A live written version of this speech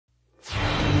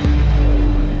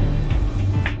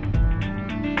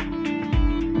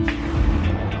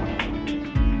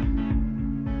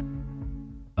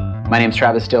My name is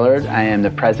Travis Dillard. I am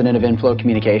the president of Inflow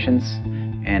Communications.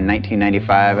 In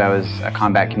 1995, I was a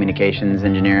combat communications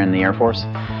engineer in the Air Force,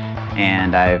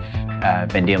 and I've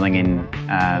been dealing in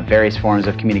various forms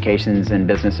of communications and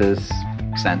businesses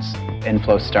since.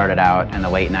 Inflow started out in the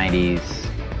late 90s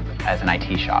as an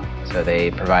IT shop. So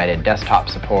they provided desktop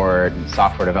support and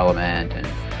software development and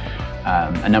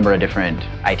a number of different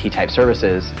IT type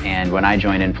services. And when I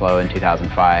joined Inflow in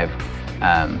 2005,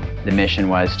 the mission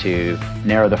was to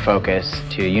narrow the focus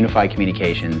to unify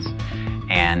communications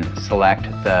and select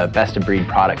the best of breed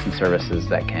products and services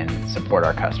that can support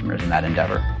our customers in that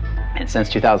endeavor. And since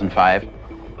 2005,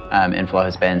 Inflow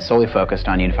has been solely focused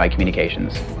on unified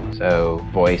communications. So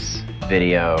voice,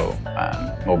 video,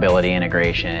 mobility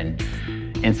integration,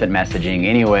 instant messaging,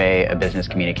 any way a business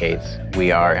communicates,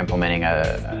 we are implementing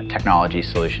a technology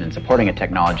solution and supporting a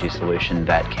technology solution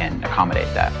that can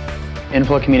accommodate that.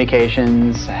 Inflow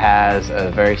Communications has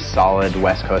a very solid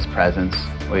West Coast presence.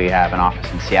 We have an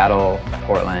office in Seattle,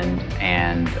 Portland,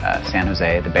 and San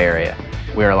Jose, the Bay Area.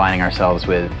 We're aligning ourselves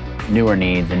with newer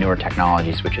needs and newer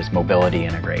technologies, which is mobility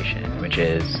integration, which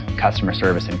is customer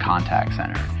service and contact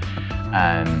center,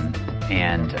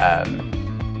 and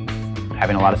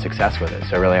having a lot of success with it.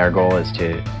 So really our goal is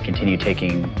to continue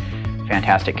taking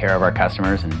fantastic care of our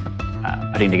customers and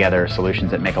putting together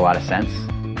solutions that make a lot of sense,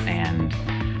 and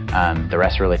the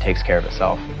rest really takes care of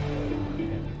itself.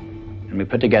 And we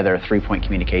put together a 3-point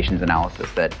communications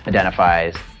analysis that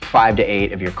identifies 5 to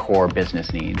 8 of your core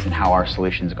business needs and how our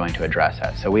solution is going to address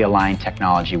that. So we align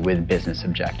technology with business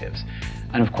objectives.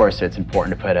 And of course, it's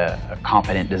important to put a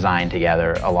competent design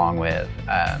together along with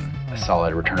a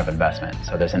solid return of investment.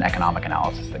 So there's an economic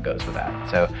analysis that goes with that.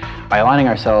 So by aligning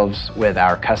ourselves with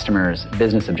our customers'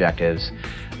 business objectives,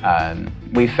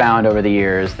 we've found over the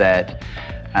years that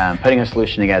putting a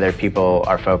solution together, people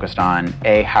are focused on,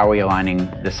 A, how are we aligning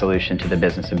the solution to the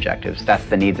business objectives? That's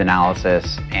the needs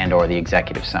analysis and or the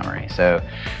executive summary. So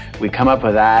we come up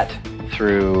with that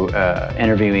through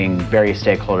interviewing various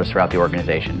stakeholders throughout the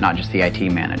organization, not just the IT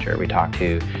manager. We talk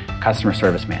to customer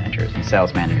service managers and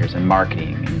sales managers and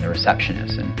marketing and the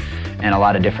receptionists and a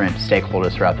lot of different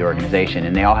stakeholders throughout the organization,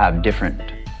 and they all have different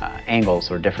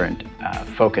angles or different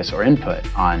focus or input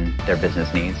on their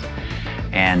business needs.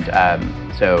 And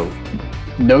so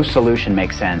no solution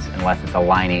makes sense unless it's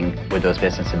aligning with those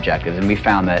business objectives. And we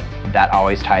found that that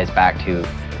always ties back to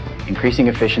increasing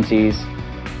efficiencies,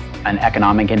 an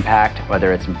economic impact,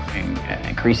 whether it's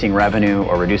increasing revenue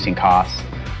or reducing costs,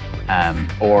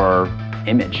 or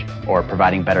image, or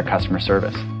providing better customer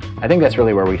service. I think that's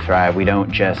really where we thrive. We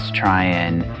don't just try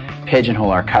and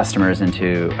pigeonhole our customers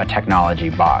into a technology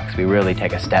box. We really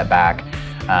take a step back,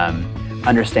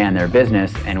 understand their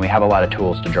business, and we have a lot of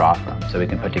tools to draw from. So we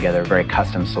can put together a very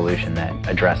custom solution that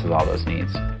addresses all those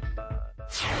needs.